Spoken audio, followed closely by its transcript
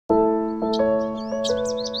Philip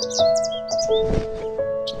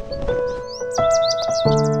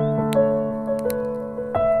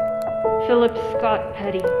Scott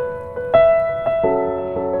Petty,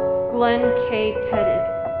 Glenn K. Pettit,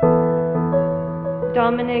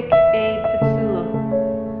 Dominic A.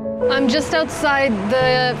 Pizzulo. I'm just outside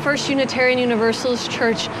the First Unitarian Universalist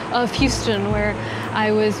Church of Houston, where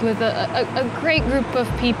I was with a great group of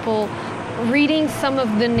people reading some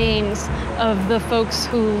of the names of the folks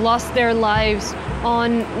who lost their lives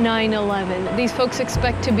on 9/11. These folks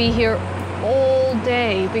expect to be here all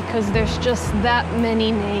day because there's just that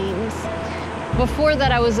many names. Before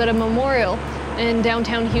that, I was at a memorial in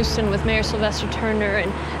downtown Houston with Mayor Sylvester Turner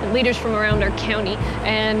and leaders from around our county,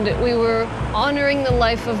 and we were honoring the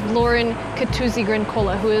life of Lauren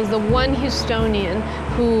Katusi-Grincola, who is the one Houstonian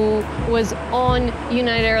who was on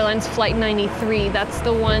United Airlines Flight 93. That's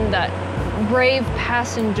the one that brave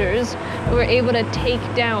passengers were able to take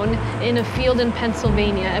down in a field in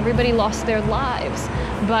Pennsylvania. Everybody lost their lives,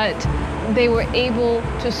 but they were able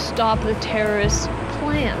to stop the terrorist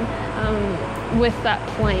plan with that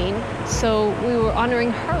plane. So we were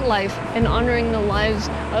honoring her life and honoring the lives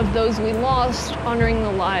of those we lost, honoring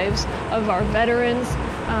the lives of our veterans,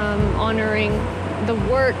 honoring the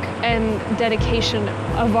work and dedication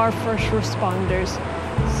of our first responders.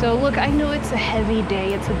 So look, I know it's a heavy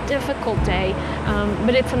day, it's a difficult day,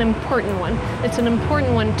 but it's an important one. It's an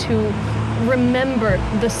important one to remember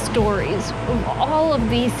the stories of all of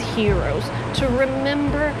these heroes, to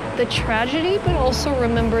remember the tragedy, but also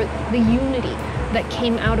remember the unity that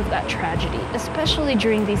came out of that tragedy, especially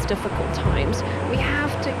during these difficult times. We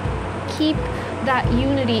have to keep that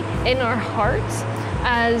unity in our hearts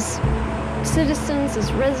as citizens,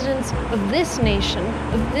 as residents of this nation,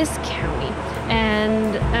 of this county.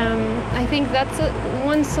 And I think that's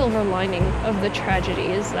one silver lining of the tragedy,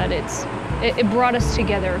 is that it brought us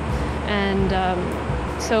together. And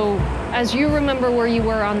so as you remember where you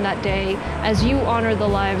were on that day, as you honor the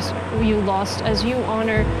lives you lost, as you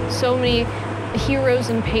honor so many heroes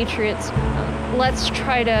and patriots, let's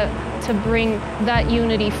try to bring that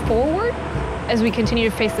unity forward as we continue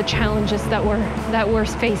to face the challenges that we're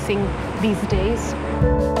facing these days.